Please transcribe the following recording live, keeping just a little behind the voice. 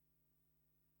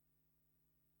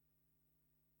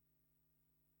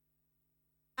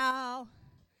Wow.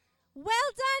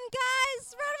 Well done,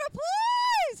 guys. Round of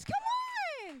applause.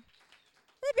 Come on.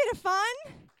 A bit of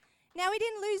fun. Now, we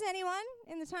didn't lose anyone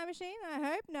in the time machine, I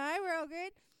hope. No, we're all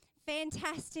good.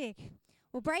 Fantastic.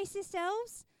 Well, brace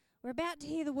yourselves. We're about to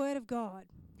hear the word of God.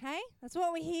 Okay? That's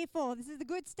what we're here for. This is the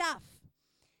good stuff.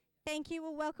 Thank you.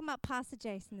 We'll welcome up Pastor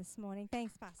Jason this morning.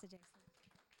 Thanks, Pastor Jason.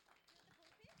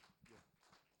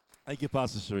 Thank you,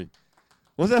 Pastor Sheree.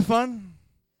 Was that fun?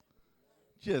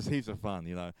 Just heaps of fun,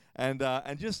 you know. And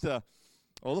just, oh,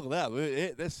 look at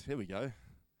that. Here we go.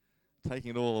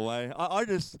 Taking it all away.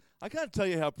 I can't tell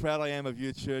you how proud I am of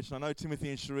your church. And I know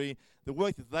Timothy and Sheree, the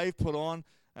work that they've put on,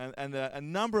 and a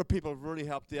number of people have really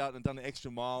helped out and done the extra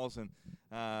miles. And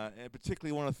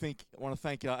particularly want to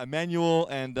thank Emmanuel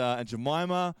and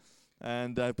Jemima,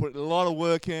 and put a lot of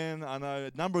work in. I know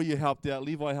a number of you helped out.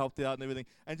 Levi helped out and everything,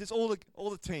 and just all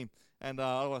the team. And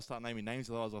I don't want to start naming names,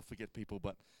 otherwise I'll forget people.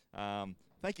 But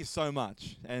thank you so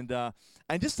much. And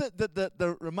just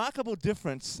the remarkable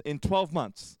difference in 12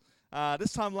 months.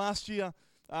 This time last year,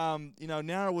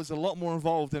 Nara was a lot more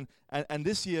involved, and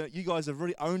this year you guys have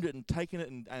really owned it and taken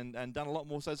it and done a lot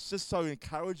more. So it's just so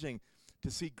encouraging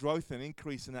to see growth and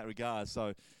increase in that regard.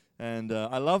 So, and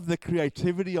I love the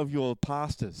creativity of your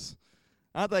pastors.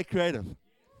 Aren't they creative?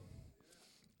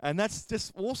 And that's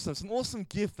just awesome. It's an awesome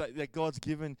gift that God's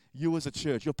given you as a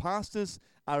church. Your pastors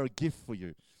are a gift for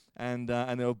you, and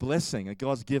they're a blessing that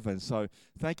God's given. So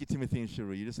thank you, Timothy and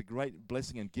Sheree. You're just a great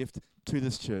blessing and gift to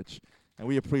this church, and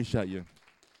we appreciate you.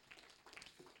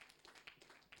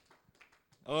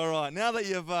 All right, now that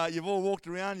you've all walked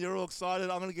around, you're all excited,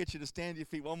 I'm going to get you to stand to your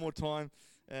feet one more time,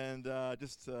 and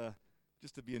just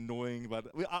to be annoying, but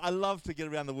I love to get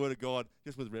around the Word of God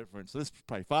just with reference. So let's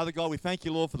pray. Father God, we thank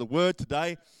you, Lord, for the Word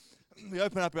today. We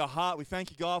open up our heart. We thank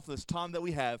you, God, for this time that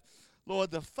we have. Lord,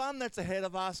 the fun that's ahead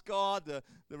of us, God,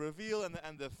 the reveal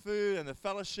and the food and the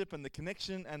fellowship and the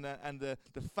connection and the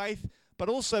faith. But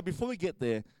also, before we get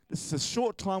there, this is a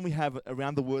short time we have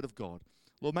around the Word of God.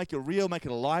 Lord, make it real, make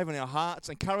it alive in our hearts.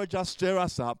 Encourage us, stir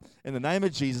us up. In the name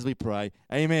of Jesus, we pray.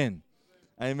 Amen.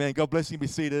 Amen. God bless you. Be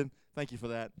seated. Thank you for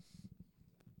that.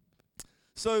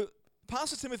 So,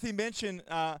 Pastor Timothy mentioned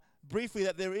briefly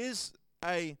that there is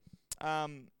a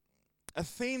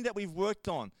theme that we've worked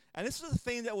on. And this was a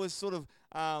theme that was sort of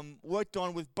worked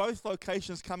on with both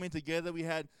locations coming together. We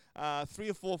had 3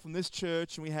 or 4 from this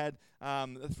church, and we had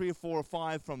 3 or 4 or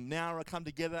 5 from Nowra come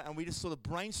together, and we just sort of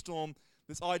brainstormed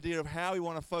this idea of how we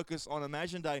want to focus on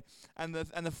Imagine Day. And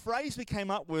the phrase we came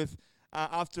up with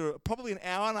after probably an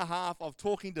hour and a half of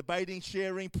talking, debating,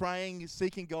 sharing, praying,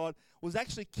 seeking God, was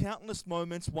actually countless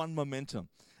moments, one momentum.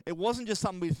 It wasn't just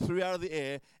something we threw out of the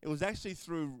air. It was actually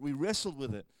we wrestled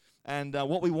with it and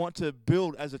what we want to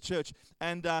build as a church.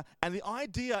 And the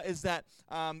idea is that,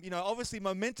 obviously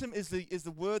momentum is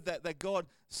the word that God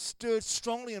stirred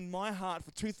strongly in my heart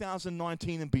for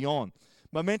 2019 and beyond.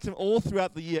 Momentum all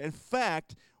throughout the year. In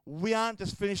fact, we aren't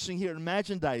just finishing here at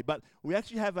Imagine Day, but we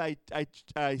actually have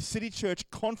a City Church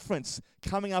conference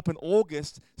coming up in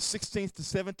August 16th to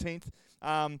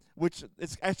 17th, which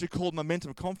is actually called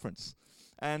Momentum Conference.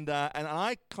 And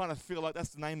I kind of feel like that's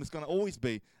the name that's going to always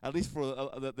be, at least for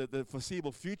the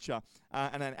foreseeable future,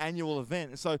 and an annual event.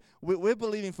 And so we're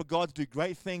believing for God to do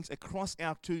great things across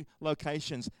our 2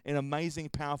 locations in amazing,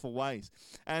 powerful ways.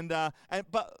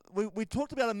 But we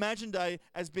talked about Imagine Day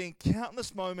as being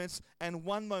countless moments and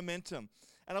one momentum.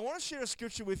 And I want to share a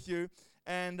scripture with you,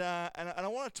 and I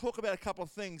want to talk about a couple of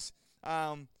things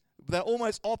that are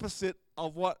almost opposite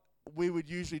of what we would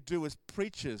usually do as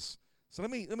preachers. So let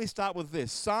me start with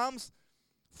this. Psalms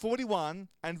 41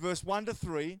 and verse 1 to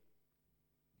 3.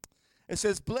 It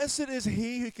says, "Blessed is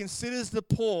he who considers the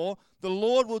poor. The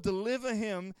Lord will deliver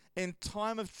him in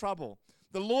time of trouble.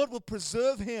 The Lord will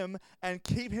preserve him and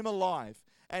keep him alive.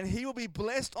 And he will be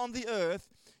blessed on the earth.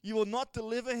 You will not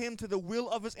deliver him to the will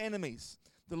of his enemies.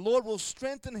 The Lord will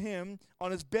strengthen him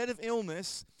on his bed of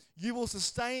illness. You will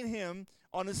sustain him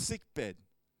on his sick bed."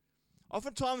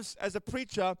 Oftentimes, as a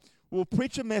preacher, we'll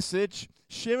preach a message,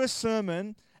 share a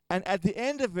sermon, and at the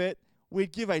end of it,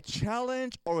 we'd give a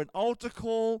challenge or an altar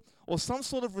call or some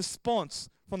sort of response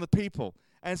from the people.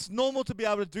 And it's normal to be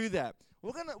able to do that.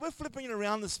 We're flipping it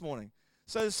around this morning.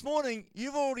 So this morning,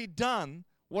 you've already done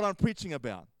what I'm preaching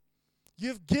about.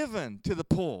 You've given to the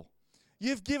poor.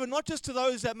 You've given not just to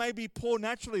those that may be poor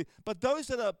naturally, but those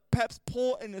that are perhaps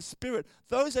poor in the spirit,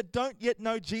 those that don't yet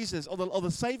know Jesus or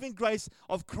the saving grace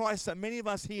of Christ that many of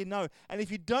us here know. And if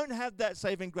you don't have that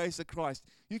saving grace of Christ,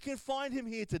 you can find him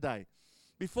here today.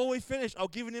 Before we finish, I'll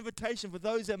give an invitation for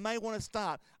those that may want to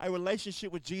start a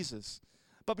relationship with Jesus.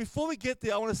 But before we get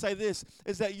there, I want to say this,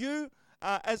 is that you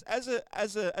as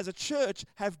a church,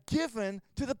 have given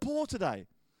to the poor today.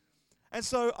 And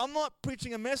so I'm not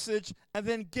preaching a message and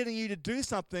then getting you to do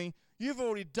something. You've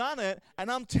already done it,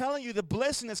 and I'm telling you the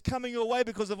blessing that's coming your way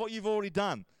because of what you've already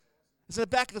done. It's the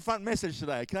back of the front message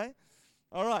today, okay?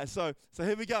 All right, so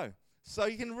here we go. So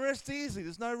you can rest easy.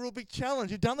 There's no real big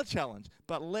challenge. You've done the challenge.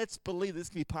 But let's believe this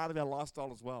can be part of our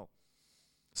lifestyle as well.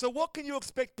 So what can you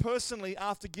expect personally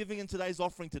after giving in today's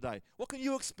offering today? What can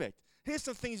you expect? Here's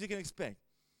some things you can expect.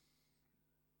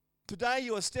 Today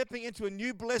you are stepping into a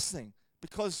new blessing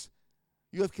because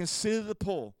you have considered the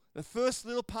poor. The first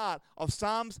little part of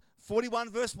Psalms 41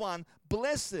 verse 1,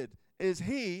 blessed is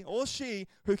he or she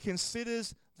who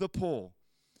considers the poor.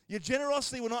 Your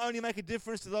generosity will not only make a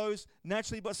difference to those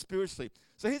naturally but spiritually.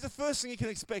 So here's the first thing you can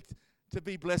expect to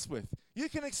be blessed with. You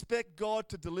can expect God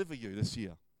to deliver you this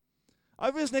year.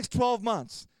 Over this next 12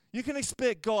 months, you can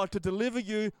expect God to deliver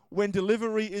you when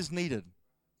delivery is needed.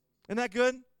 Isn't that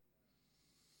good?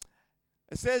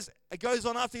 It goes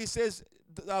on after he says,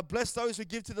 bless those who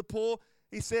give to the poor.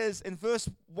 He says in verse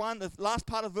 1, the last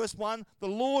part of verse 1, the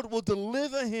Lord will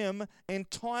deliver him in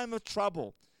time of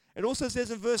trouble. It also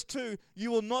says in verse 2,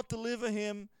 you will not deliver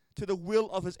him to the will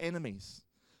of his enemies.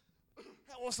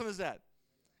 How awesome is that?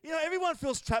 You know, everyone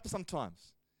feels trapped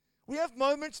sometimes. We have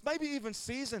moments, maybe even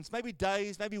seasons, maybe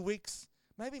days, maybe weeks,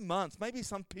 maybe months, maybe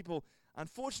some people,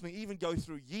 unfortunately, even go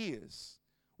through years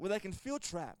where they can feel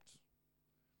trapped.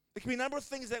 There can be a number of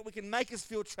things that can make us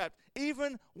feel trapped,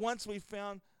 even once we've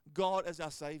found God as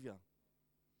our Savior.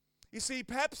 You see,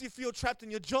 perhaps you feel trapped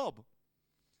in your job.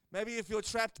 Maybe you feel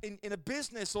trapped in a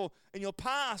business or in your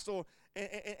past or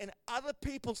in other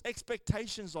people's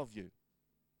expectations of you.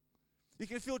 You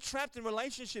can feel trapped in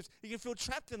relationships. You can feel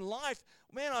trapped in life.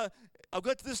 Man, I've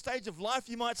got to this stage of life,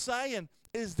 you might say, and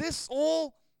is this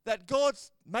all that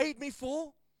God's made me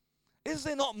for? Is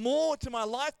there not more to my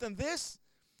life than this?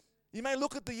 You may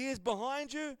look at the years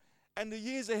behind you and the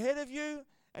years ahead of you,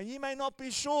 and you may not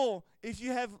be sure if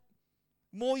you have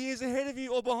more years ahead of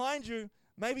you or behind you.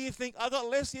 Maybe you think, I've got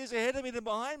less years ahead of me than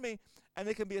behind me, and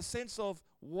there can be a sense of,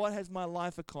 what has my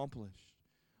life accomplished?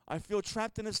 I feel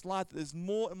trapped in this life. There's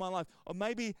more in my life. Or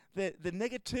maybe the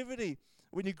negativity,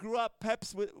 when you grew up,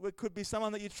 perhaps it could be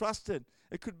someone that you trusted.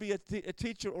 It could be a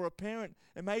teacher or a parent.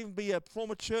 It may even be a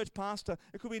former church pastor.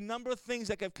 It could be a number of things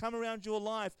that have come around your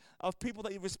life of people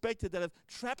that you've respected that have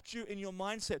trapped you in your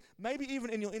mindset, maybe even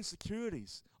in your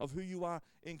insecurities of who you are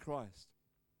in Christ.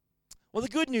 Well, the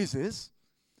good news is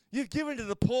you've given to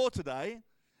the poor today,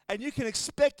 and you can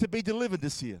expect to be delivered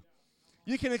this year.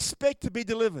 You can expect to be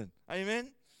delivered.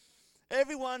 Amen?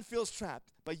 Everyone feels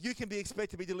trapped, but you can be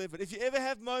expected to be delivered. If you ever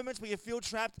have moments where you feel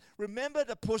trapped, remember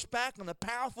to push back on the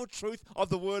powerful truth of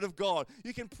the Word of God.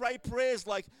 You can pray prayers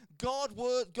like,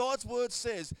 God's Word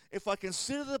says, if I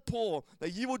consider the poor,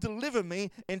 that you will deliver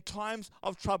me in times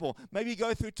of trouble. Maybe you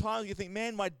go through times you think,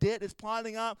 man, my debt is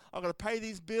piling up. I've got to pay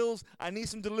these bills. I need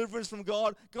some deliverance from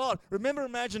God. God, remember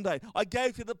Imagine Day. I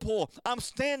gave to the poor. I'm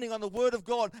standing on the Word of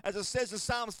God, as it says in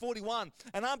Psalms 41,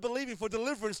 and I'm believing for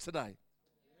deliverance today.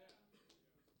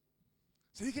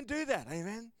 So you can do that,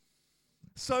 amen?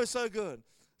 So good.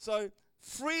 So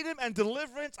freedom and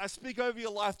deliverance, I speak over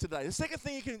your life today. The second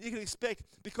thing you can expect,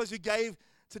 because you gave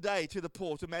today to the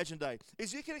poor, to Imagine Day,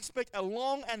 is you can expect a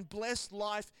long and blessed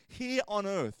life here on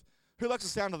earth. Who likes the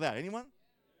sound of that? Anyone?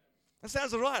 That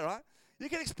sounds all right? You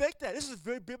can expect that. This is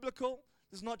very biblical.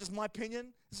 This is not just my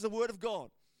opinion. This is the Word of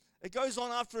God. It goes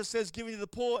on after it says, giving to the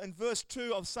poor in verse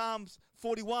 2 of Psalms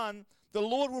 41, the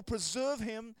Lord will preserve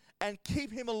him and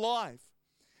keep him alive.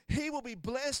 He will be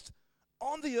blessed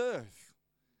on the earth.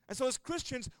 And so as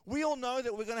Christians, we all know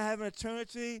that we're going to have an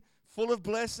eternity full of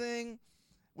blessing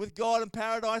with God in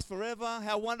paradise forever.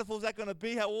 How wonderful is that going to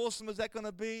be? How awesome is that going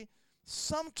to be?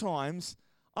 Sometimes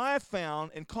I have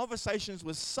found in conversations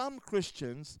with some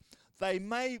Christians, they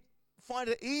may find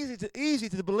it easy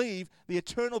to believe the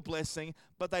eternal blessing,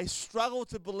 but they struggle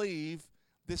to believe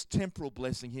this temporal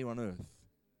blessing here on earth.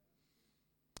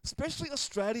 Especially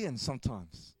Australians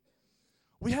sometimes.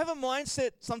 We have a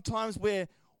mindset sometimes where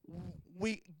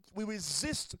we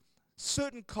resist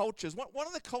certain cultures. One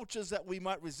of the cultures that we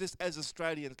might resist as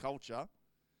Australian culture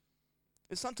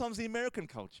is sometimes the American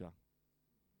culture.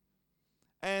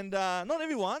 And not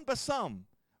everyone, but some.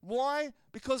 Why?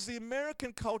 Because the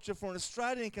American culture for an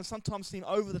Australian can sometimes seem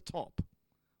over the top,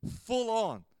 full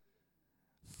on,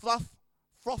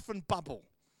 froth and bubble,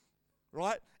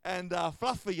 right? And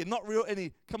fluffy, you're not real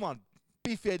any, come on,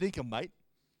 be fair dinkum, mate.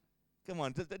 Come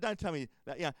on, don't tell me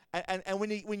that. Yeah, and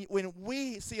when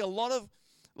we see a lot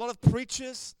of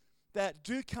preachers that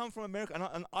do come from America,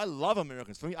 and I love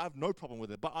Americans. For me, I have no problem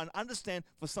with it. But I understand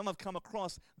for some I've come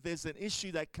across, there's an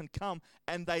issue that can come,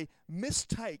 and they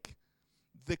mistake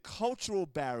the cultural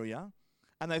barrier,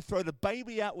 and they throw the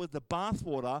baby out with the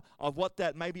bathwater of what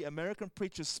that maybe American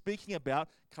preacher's speaking about.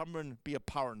 Come and be a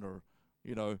partner,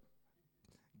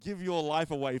 give your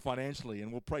life away financially,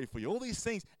 and we'll pray for you. All these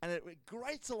things, and it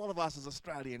grates a lot of us as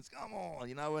Australians. Come on,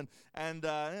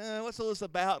 what's all this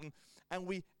about? And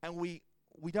we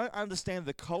don't understand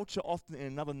the culture often in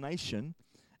another nation,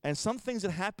 and some things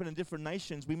that happen in different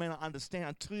nations we may not understand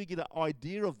until you get an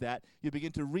idea of that. You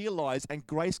begin to realize, and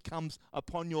grace comes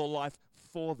upon your life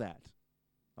for that.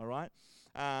 All right?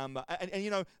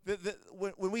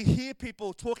 When we hear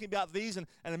people talking about these and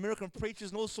American preachers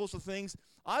and all sorts of things,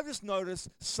 I've just noticed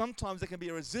sometimes there can be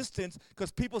a resistance because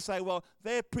people say, well,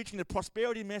 they're preaching the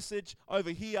prosperity message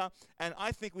over here, and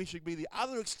I think we should be the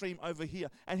other extreme over here.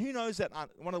 And who knows that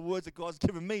one of the words that God's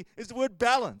given me is the word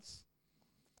balance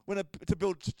to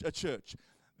build a church.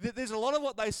 There's a lot of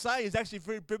what they say is actually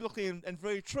very biblically and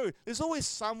very true. There's always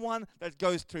someone that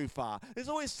goes too far. There's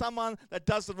always someone that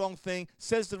does the wrong thing,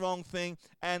 says the wrong thing,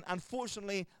 and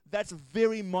unfortunately, that's a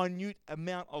very minute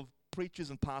amount of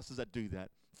preachers and pastors that do that.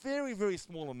 Very, very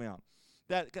small amount.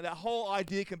 That whole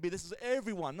idea can be this is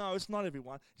everyone. No, it's not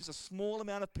everyone. Just a small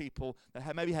amount of people that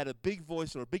have maybe had a big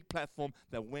voice or a big platform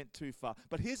that went too far.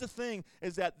 But here's the thing,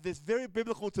 is that it's very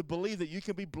biblical to believe that you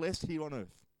can be blessed here on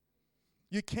earth.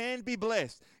 You can be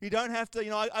blessed. You don't have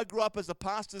to, I grew up as a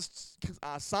pastor's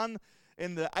son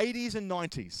in the 80s and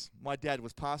 90s. My dad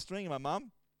was pastoring and my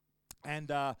mum. And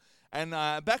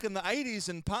back in the 80s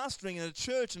and pastoring in a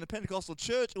church, in a Pentecostal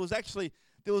church, it was actually,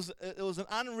 it was an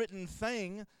unwritten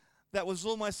thing that was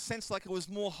almost sensed like it was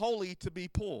more holy to be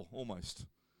poor, almost.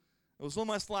 It was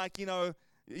almost like, the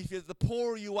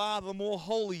poorer you are, the more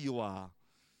holy you are.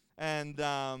 And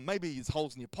maybe there's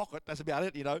holes in your pocket. That's about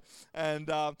it, And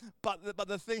but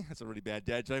the thing, that's a really bad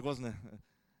dad joke, wasn't it?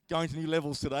 Going to new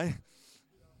levels today.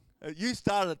 You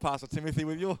started it, Pastor Timothy,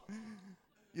 with you're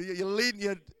leading,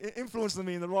 you're influencing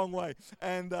me in the wrong way.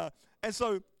 And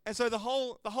so the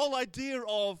whole idea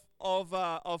of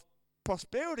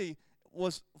prosperity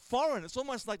was foreign. It's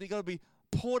almost like you got to be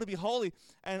poor to be holy.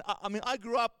 And I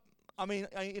grew up. On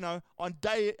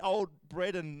day-old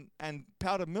bread and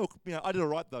powdered milk, I did all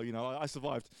right though. I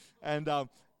survived,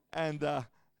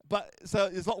 but so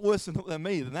it's not worse than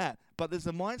me than that. But there's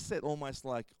a mindset almost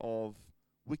like of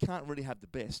we can't really have the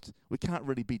best. We can't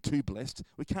really be too blessed.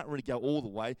 We can't really go all the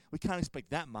way. We can't expect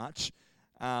that much.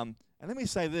 And let me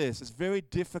say this: it's very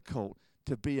difficult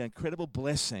to be an incredible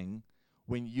blessing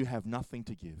when you have nothing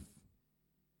to give.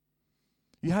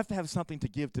 You have to have something to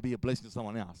give to be a blessing to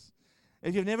someone else.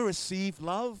 If you've never received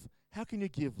love, how can you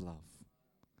give love?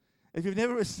 If you've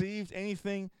never received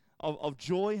anything of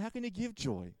joy, how can you give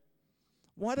joy?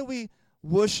 Why do we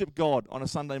worship God on a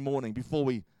Sunday morning before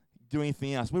we do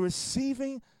anything else? We're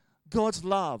receiving God's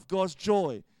love, God's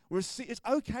joy. It's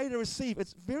okay to receive.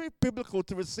 It's very biblical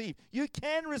to receive. You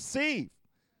can receive.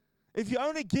 If you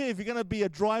only give, you're going to be a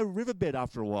dry riverbed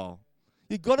after a while.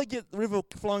 You've got to get the river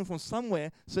flowing from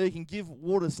somewhere so you can give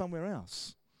water somewhere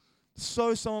else.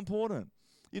 So important.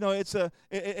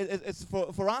 It's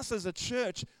for us as a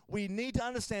church, we need to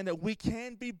understand that we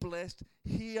can be blessed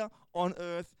here on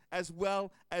earth as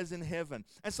well as in heaven.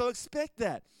 And so expect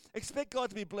that. Expect God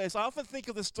to be blessed. I often think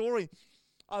of the story.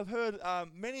 I've heard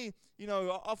many,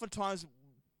 oftentimes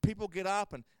people get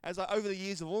up, and over the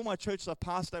years of all my churches I've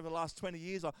pastored over the last 20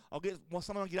 years,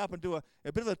 someone will get up and do a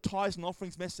bit of a tithes and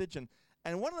offerings message. And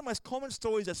one of the most common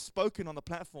stories that's spoken on the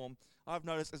platform, I've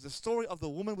noticed, is the story of the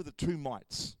woman with the 2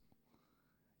 mites.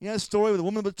 The story with the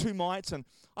woman with the 2 mites. And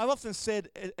I've often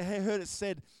heard it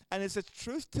said, and there's a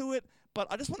truth to it, but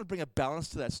I just want to bring a balance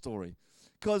to that story.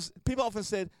 Because people often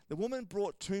said, the woman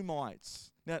brought 2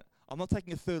 mites. Now, I'm not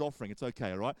taking a third offering. It's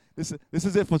okay, all right? This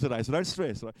is it for today, so don't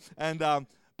stress. Right? And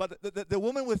but the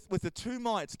woman with the 2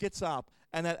 mites gets up,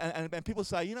 and people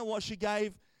say, you know what she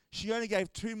gave? She only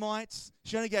gave 2 mites.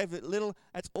 She only gave it little.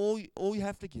 That's all you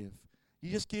have to give. You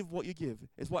just give what you give.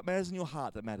 It's what matters in your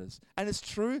heart that matters. And it's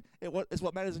true. It's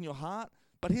what matters in your heart.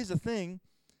 But here's the thing.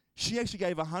 She actually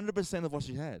gave 100% of what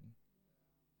she had.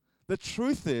 The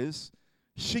truth is,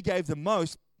 she gave the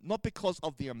most, not because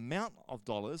of the amount of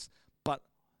dollars, but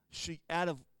out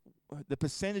of the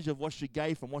percentage of what she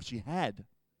gave from what she had.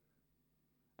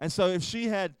 And so if she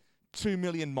had 2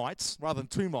 million mites rather than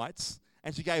 2 mites,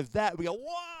 and she gave that, we go,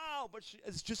 wow, but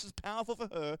it's just as powerful for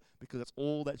her because that's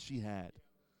all that she had.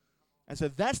 And so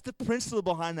that's the principle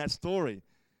behind that story.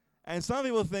 And some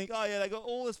people think, oh yeah, they got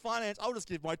all this finance, I'll just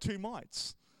give my 2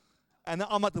 mites. And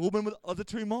I'm like the woman of the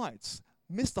 2 mites.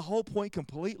 Missed the whole point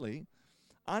completely.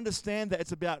 understand that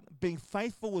it's about being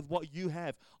faithful with what you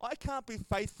have. I can't be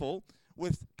faithful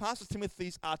with Pastor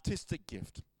Timothy's artistic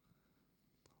gift.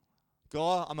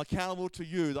 God, I'm accountable to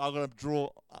you that I'm going to draw,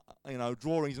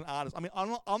 drawings and artists. I mean,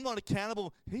 I'm not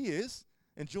accountable. He is.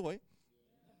 Enjoy.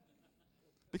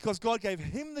 Because God gave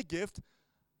him the gift,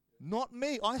 not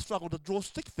me. I struggle to draw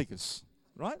stick figures,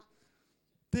 right?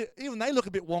 Even they look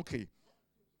a bit wonky.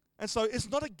 And so it's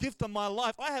not a gift of my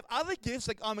life. I have other gifts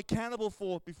that I'm accountable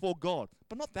for before God,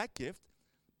 but not that gift.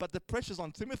 But the pressure's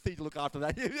on Timothy to look after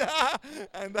that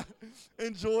and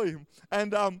enjoy him.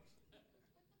 And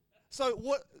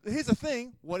here's the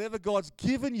thing. Whatever God's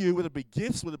given you, whether it be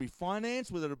gifts, whether it be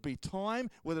finance, whether it be time,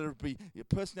 whether it be your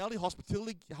personality,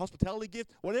 hospitality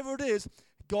gift, whatever it is,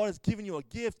 God has given you a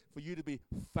gift for you to be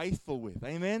faithful with.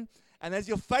 Amen? And as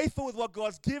you're faithful with what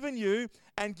God's given you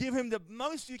and give him the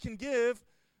most you can give,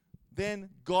 then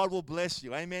God will bless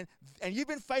you. Amen? And you've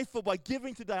been faithful by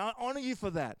giving today. I honor you for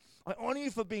that. I honor you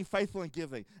for being faithful and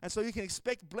giving. And so you can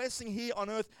expect blessing here on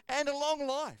earth and a long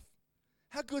life.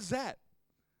 How good's that?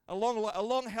 A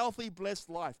long, healthy, blessed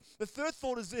life. The third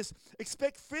thought is this.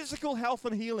 Expect physical health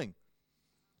and healing.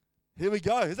 Here we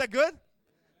go. Is that good?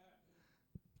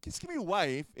 Just give me a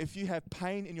wave if you have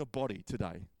pain in your body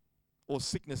today or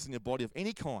sickness in your body of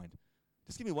any kind.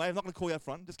 Just give me a wave. I'm not going to call you up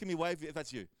front. Just give me a wave if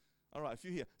that's you. All right, a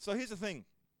few here. So here's the thing.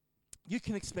 You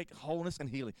can expect wholeness and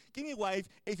healing. Give me a wave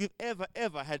if you've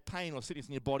ever had pain or sickness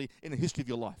in your body in the history of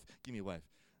your life. Give me a wave.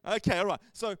 Okay, all right.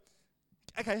 So,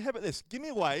 how about this? Give me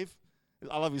a wave.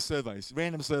 I love your surveys,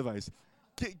 random surveys.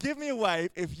 Give me a wave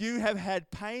if you have had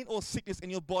pain or sickness in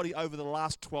your body over the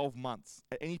last 12 months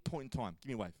at any point in time. Give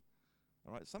me a wave.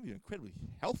 All right, some of you are incredibly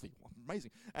healthy.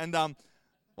 Amazing. And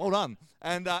well done.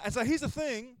 And so here's the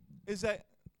thing, is that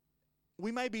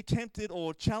we may be tempted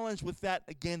or challenged with that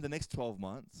again the next 12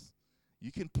 months.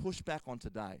 You can push back on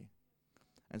today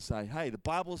and say, hey, the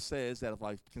Bible says that if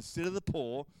I consider the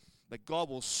poor, that God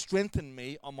will strengthen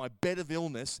me on my bed of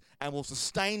illness and will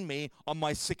sustain me on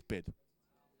my sick bed.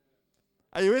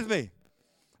 Are you with me?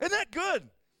 Isn't that good?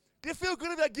 Do you feel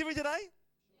good about giving today?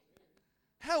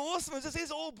 How awesome is this?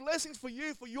 These are all blessings for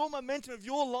you, for your momentum of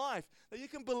your life, that you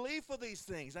can believe for these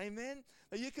things, amen?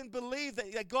 That you can believe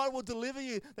that God will deliver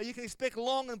you, that you can expect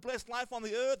long and blessed life on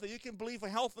the earth, that you can believe for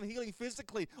health and healing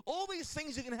physically. All these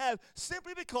things you can have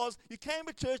simply because you came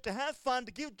to church to have fun,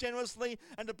 to give generously,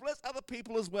 and to bless other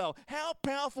people as well. How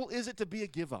powerful is it to be a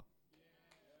giver?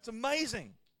 It's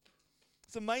amazing.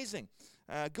 It's amazing.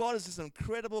 God is this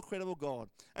incredible, incredible God.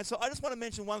 And so I just want to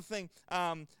mention one thing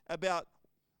about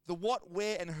the what,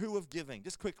 where, and who of giving,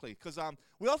 just quickly, because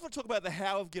we often talk about the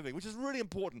how of giving, which is really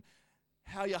important,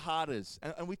 how your heart is.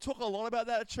 And we talk a lot about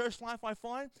that at Church Life, I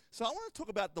find. So I want to talk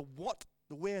about the what,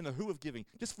 the where, and the who of giving,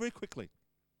 just very quickly.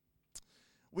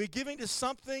 We're giving to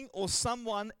something or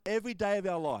someone every day of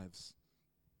our lives.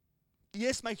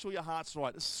 Yes, make sure your heart's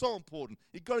right. It's so important.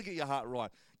 You've got to get your heart right.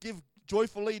 Give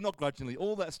joyfully, not grudgingly.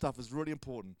 All that stuff is really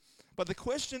important. But the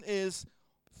question is,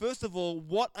 first of all,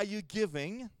 what are you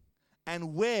giving?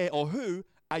 And where or who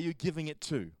are you giving it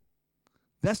to?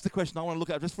 That's the question I want to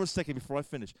look at just for a second before I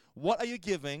finish. What are you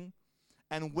giving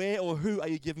and where or who are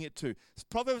you giving it to?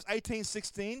 Proverbs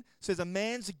 18:16 says, a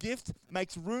man's gift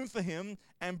makes room for him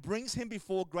and brings him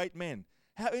before great men.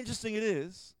 How interesting it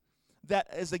is that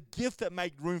as a gift that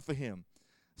made room for him.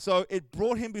 So it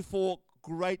brought him before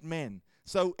great men.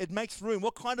 So it makes room.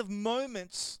 What kind of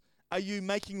moments are you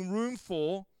making room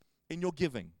for in your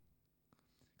giving?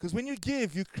 Because when you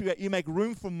give, you make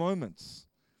room for moments.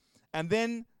 And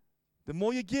then the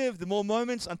more you give, the more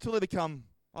moments until they become,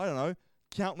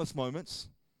 countless moments,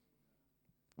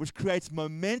 which creates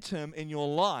momentum in your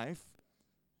life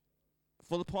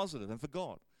for the positive and for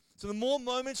God. So the more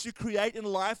moments you create in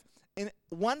life in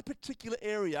one particular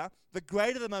area, the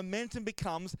greater the momentum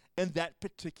becomes in that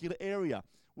particular area.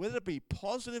 Whether it be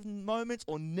positive moments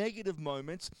or negative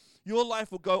moments, your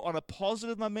life will go on a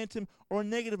positive momentum or a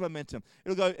negative momentum.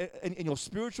 It'll go in your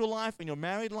spiritual life, in your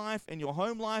married life, in your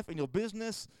home life, in your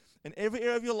business, in every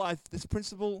area of your life. This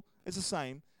principle is the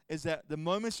same, is that the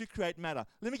moments you create matter.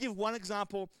 Let me give one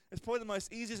example. It's probably the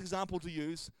most easiest example to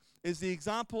use, is the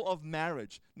example of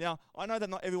marriage. Now, I know that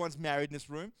not everyone's married in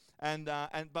this room,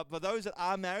 but for those that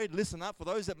are married, listen up. For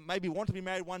those that maybe want to be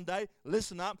married one day,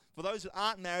 listen up. For those that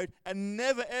aren't married and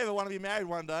never ever want to be married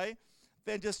one day,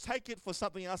 then just take it for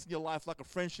something else in your life, like a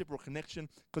friendship or a connection,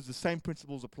 because the same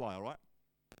principles apply, all right?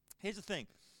 Here's the thing.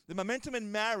 The momentum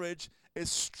in marriage is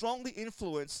strongly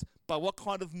influenced by what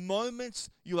kind of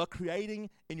moments you are creating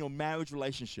in your marriage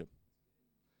relationship.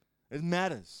 It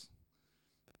matters.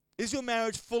 Is your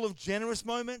marriage full of generous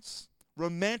moments,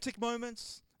 romantic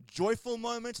moments, joyful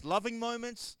moments, loving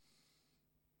moments?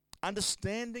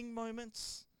 understanding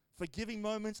moments, forgiving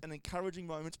moments, and encouraging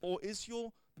moments? Or is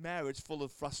your marriage full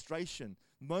of frustration,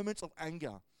 moments of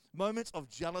anger, moments of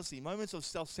jealousy, moments of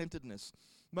self-centeredness,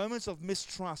 moments of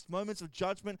mistrust, moments of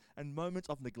judgment, and moments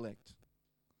of neglect?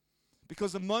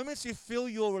 Because the moments you fill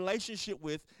your relationship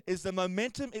with is the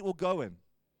momentum it will go in.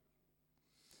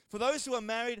 For those who are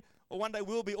married or one day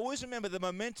will be, always remember the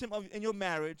momentum in your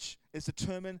marriage is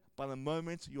determined by the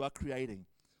moments you are creating.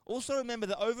 Also remember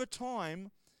that over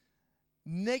time,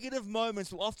 negative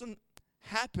moments will often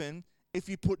happen if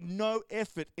you put no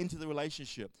effort into the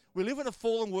relationship. We live in a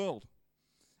fallen world.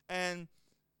 And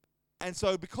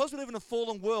so because we live in a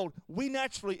fallen world, we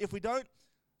naturally, if we don't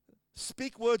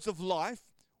speak words of life,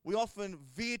 we often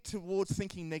veer towards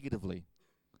thinking negatively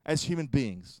as human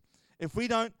beings. If we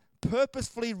don't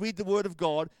purposefully read the Word of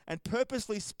God and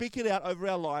purposely speak it out over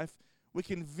our life, we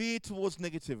can veer towards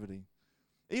negativity.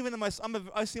 Even I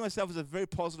see myself as a very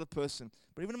positive person,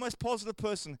 but even the most positive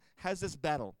person has this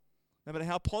battle. No matter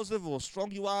how positive or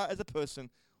strong you are as a person,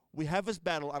 we have this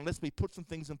battle unless we put some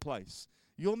things in place.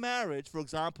 Your marriage, for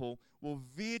example, will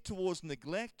veer towards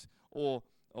neglect or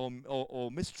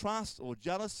mistrust or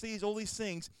jealousies, all these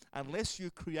things, unless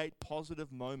you create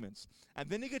positive moments. And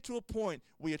then you get to a point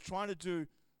where you're trying to do,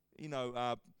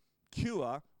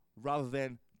 cure rather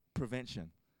than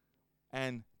prevention.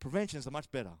 And preventions are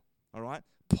much better, all right?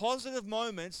 Positive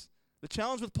moments, the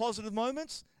challenge with positive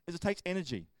moments is it takes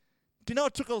energy. Do you know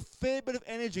it took a fair bit of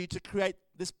energy to create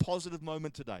this positive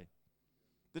moment today?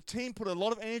 The team put a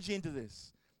lot of energy into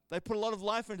this. They put a lot of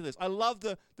life into this. I love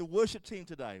the worship team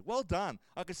today. Well done.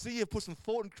 I can see you've put some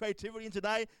thought and creativity in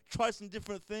today, tried some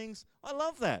different things. I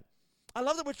love that. I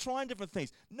love that we're trying different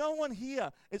things. No one here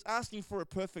is asking for a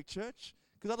perfect church,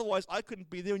 because otherwise I couldn't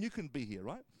be there and you couldn't be here,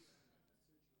 right?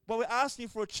 But we're asking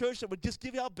for a church that would just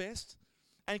give our best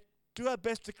and do our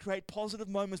best to create positive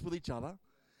moments with each other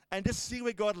and just see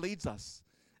where God leads us.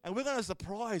 And we're going to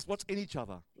surprise what's in each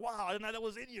other. Wow, I didn't know that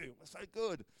was in you. It's so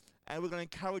good. And we're going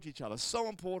to encourage each other. So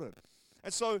important.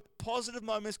 And so positive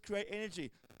moments create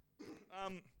energy.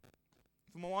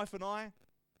 For my wife and I,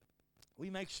 we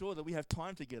make sure that we have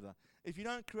time together. If you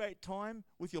don't create time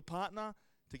with your partner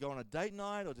to go on a date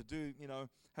night or to do,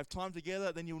 have time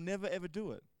together, then you'll never, ever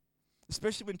do it.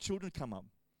 Especially when children come up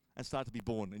and start to be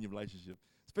born in your relationship.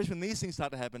 Especially when these things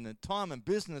start to happen, and time and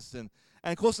business. And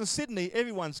of course, in Sydney,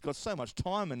 everyone's got so much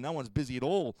time and no one's busy at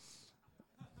all.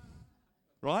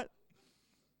 Right?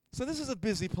 So this is a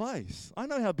busy place. I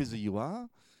know how busy you are.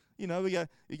 You go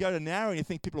to Nowra and you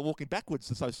think people are walking backwards.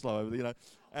 They're so slow,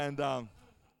 And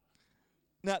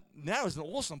now Nowra's an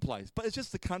awesome place, but it's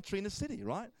just the country and the city,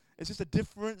 right? It's just a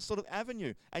different sort of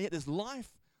avenue. And yet there's life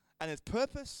and there's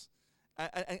purpose.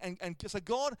 And so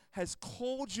God has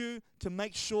called you to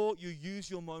make sure you use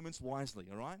your moments wisely,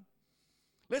 all right?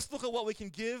 Let's look at what we can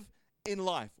give in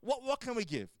life. What can we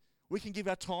give? We can give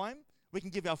our time. We can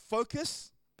give our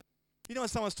focus. You know when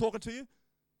someone's talking to you?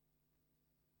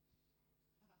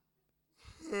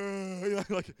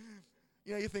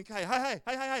 You think, hey,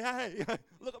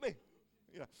 look at me.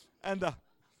 And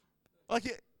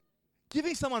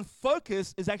giving someone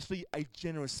focus is actually a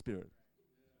generous spirit.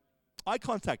 Eye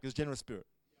contact is generous spirit.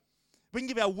 We can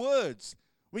give our words.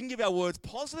 We can give our words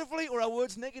positively or our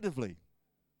words negatively.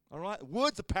 All right?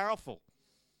 Words are powerful.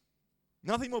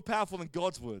 Nothing more powerful than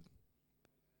God's word.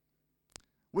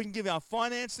 We can give our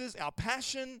finances, our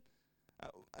passion,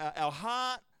 our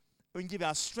heart. We can give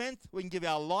our strength. We can give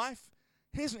our life.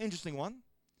 Here's an interesting one.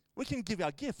 We can give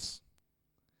our gifts.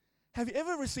 Have you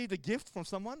ever received a gift from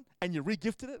someone and you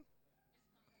re-gifted it?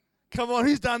 Come on,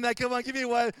 who's done that? Come on, give me a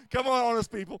wave. Come on,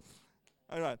 honest people.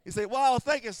 All right. You say, wow,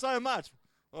 thank you so much.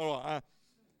 All right.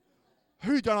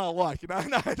 Who don't I like? No.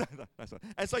 That's right.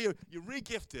 And so you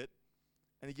re-gift it,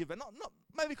 and you give it, not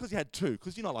maybe because you had two,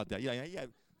 because you're not like that. Yeah,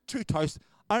 2 toasts.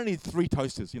 I only need 3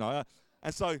 toasters, And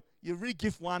so you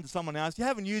re-gift one to someone else. You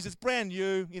haven't used it. It's brand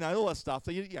new, all that stuff.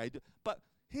 So but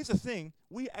here's the thing.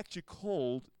 We actually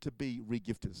called to be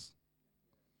re-gifters.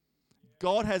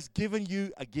 God has given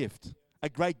you a gift, a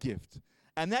great gift.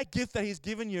 And that gift that he's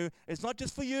given you is not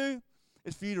just for you.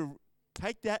 It's for you to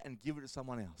take that and give it to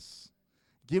someone else.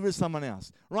 Give it to someone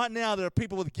else. Right now, there are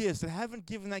people with gifts that haven't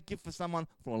given that gift for someone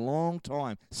for a long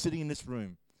time, sitting in this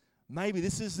room. Maybe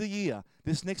this is the year,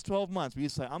 this next 12 months, where you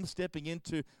say, I'm stepping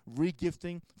into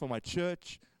re-gifting for my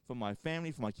church, for my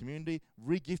family, for my community,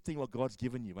 re-gifting what God's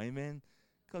given you. Amen?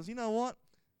 Because you know what?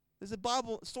 There's a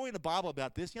story in the Bible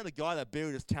about this. The guy that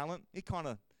buried his talent, he kind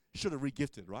of should have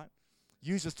re-gifted, right?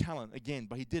 Use his talent again,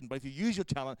 but he didn't. But if you use your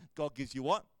talent, God gives you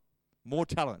what? More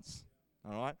talents.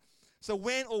 All right? So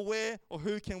when or where or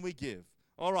who can we give?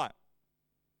 All right.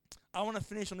 I want to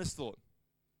finish on this thought.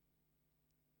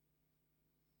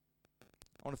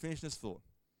 I want to finish this thought.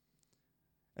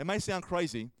 It may sound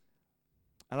crazy, and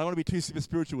I don't want to be too super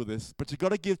spiritual with this, but you've got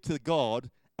to give to God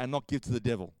and not give to the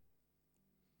devil.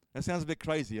 That sounds a bit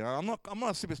crazy. I'm not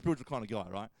a super spiritual kind of guy,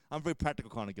 right? I'm a very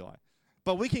practical kind of guy.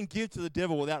 But we can give to the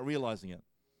devil without realizing it.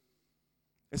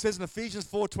 It says in Ephesians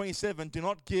 4:27, do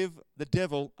not give the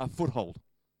devil a foothold.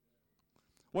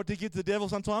 What do you give to the devil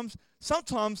sometimes?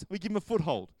 Sometimes we give him a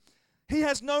foothold. He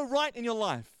has no right in your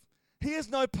life. He has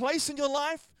no place in your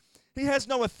life. He has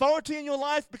no authority in your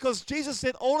life because Jesus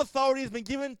said, all authority has been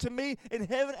given to me in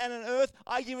heaven and on earth.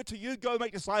 I give it to you. Go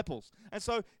make disciples. And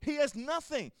so he has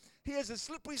nothing. He has a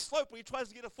slippery slope where he tries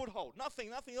to get a foothold.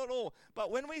 Nothing at all.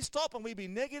 But when we stop and we be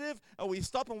negative, or we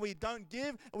stop and we don't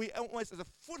give, and we almost as a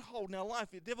foothold in our life,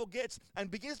 the devil gets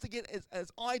and begins to get as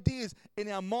ideas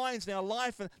in our minds, in our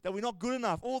life, and that we're not good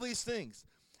enough, all these things.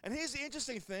 And here's the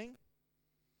interesting thing,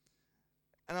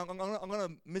 and I'm going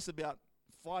to miss about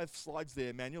 5 slides there,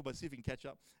 Emmanuel, but see if you can catch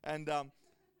up. And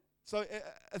so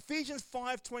Ephesians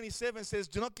 5:27 says,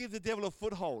 do not give the devil a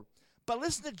foothold. But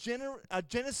listen to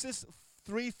Genesis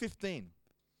 3:15.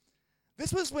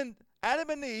 This was when Adam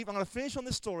and Eve, I'm going to finish on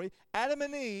this story, Adam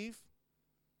and Eve,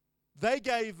 they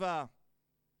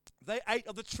ate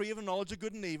of the tree of the knowledge of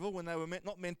good and evil when they were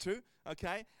not meant to,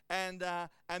 okay? And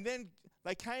then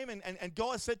they came and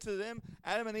God said to them,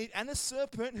 Adam and Eve, and the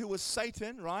serpent who was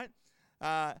Satan, right?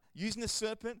 Using the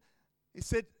serpent, he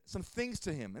said some things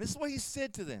to him. And this is what he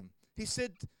said to them. He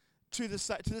said to the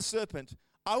serpent,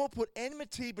 I will put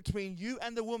enmity between you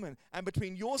and the woman, and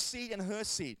between your seed and her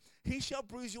seed. He shall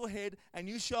bruise your head, and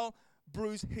you shall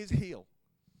bruise his heel.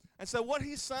 And so what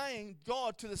he's saying,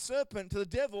 God, to the serpent, to the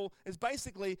devil, is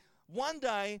basically one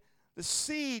day the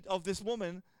seed of this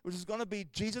woman, which is going to be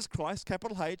Jesus Christ,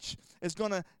 capital H, is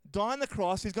going to die on the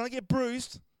cross. He's going to get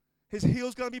bruised. His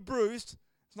heel's going to be bruised.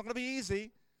 It's not going to be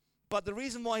easy. But the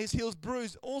reason why his heel's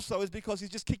bruised also is because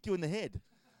he's just kicked you in the head.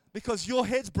 Because your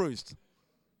head's bruised.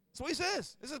 That's what he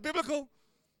says. This is biblical. I'm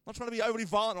not trying to be overly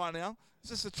violent right now. It's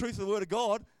just the truth of the word of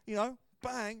God.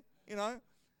 Bang,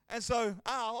 And so,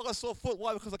 I got a sore foot.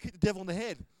 Why? Because I kicked the devil in the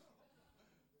head.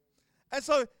 And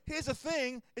so, here's the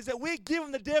thing, is that we're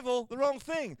giving the devil the wrong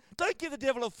thing. Don't give the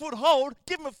devil a foothold.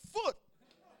 Give him a foot.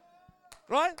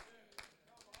 Right?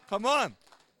 Come on.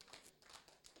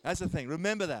 That's the thing.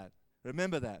 Remember that. If you're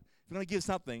going to give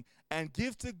something, and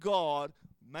give to God,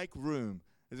 make room.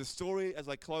 There's a story, as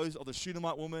I close, of the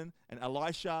Shunammite woman and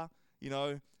Elisha.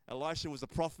 Elisha was a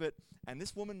prophet, and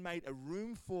this woman made a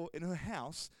room in her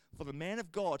house for the man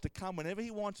of God to come whenever he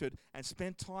wanted and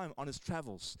spend time on his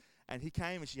travels. And he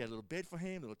came, and she had a little bed for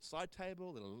him, a little side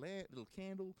table, little lamp, little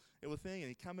candle, everything. And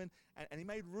he come in, and he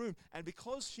made room. And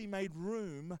because she made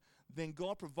room, then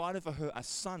God provided for her a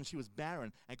son. She was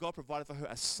barren, and God provided for her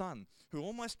a son who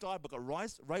almost died but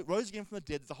rose again from the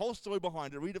dead. There's a whole story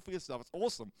behind it. Read it for yourself. It's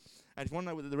awesome. And if you want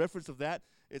to know the reference of that,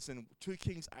 it's in 2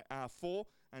 Kings 4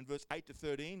 and verse 8 to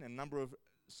 13, and a number of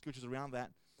scriptures around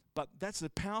that. But that's a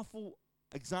powerful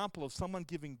example of someone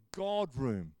giving God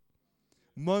room.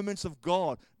 Moments of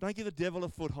God. Don't give the devil a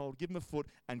foothold. Give him a foot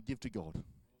and give to God.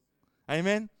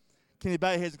 Amen? Can you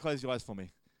bow your heads and close your eyes for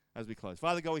me as we close?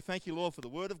 Father God, we thank you, Lord, for the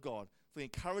word of God, for the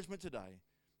encouragement today.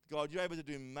 God, you're able to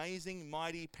do amazing,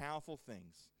 mighty, powerful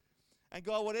things. And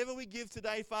God, whatever we give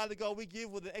today, Father God, we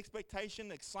give with the expectation,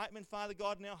 excitement, Father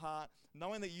God, in our heart,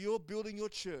 knowing that you're building your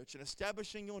church and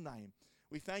establishing your name.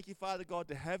 We thank you, Father God,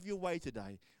 to have your way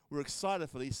today. We're excited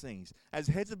for these things. As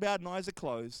heads are bowed and eyes are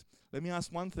closed, let me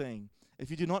ask one thing. If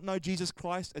you do not know Jesus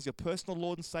Christ as your personal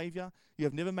Lord and Savior, you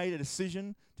have never made a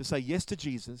decision to say yes to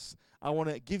Jesus, I want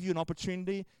to give you an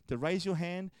opportunity to raise your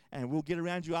hand, and we'll get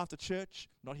around you after church.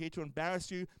 Not here to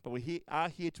embarrass you, but we are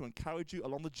here to encourage you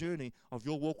along the journey of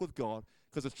your walk with God,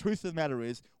 because the truth of the matter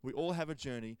is we all have a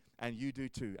journey, and you do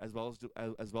too, as well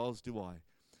as do I.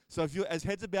 So if you, as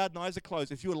heads are bowed and eyes are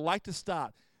closed, if you would like to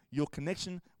start your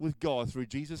connection with God through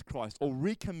Jesus Christ, or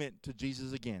recommit to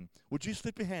Jesus again, would you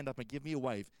slip your hand up and give me a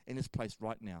wave in this place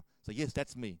right now? So yes,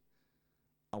 that's me.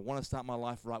 I want to start my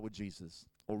life right with Jesus,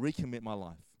 or recommit my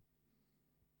life.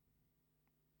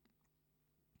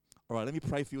 All right, let me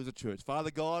pray for you as a church.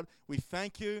 Father God, we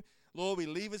thank you. Lord, we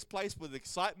leave this place with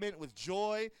excitement, with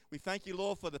joy. We thank you,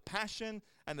 Lord, for the passion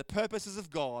and the purposes of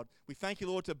God. We thank you,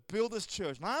 Lord, to build this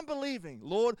church. And I'm believing,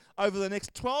 Lord, over the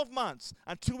next 12 months,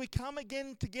 until we come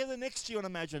again together next year on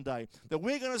Imagine Day, that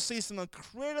we're going to see some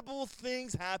incredible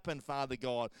things happen, Father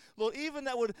God. Lord, even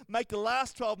that would make the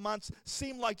last 12 months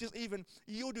seem like just even,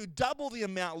 you'll do double the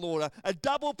amount, Lord. A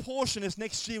double portion is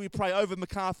next year, we pray, over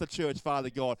MacArthur Church, Father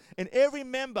God. And every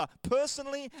member,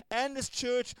 personally, and this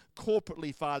church,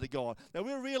 corporately, Father God. Now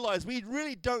we realize we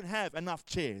really don't have enough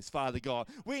chairs, Father God.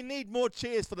 We need more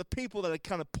chairs is for the people that are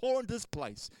kind of pour into this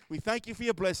place. We thank you for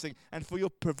your blessing and for your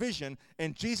provision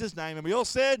in Jesus' name. And we all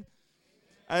said,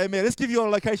 Amen. Let's give you a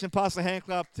location, Pastor Hand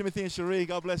Clap. Timothy and Cherie,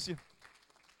 God bless you.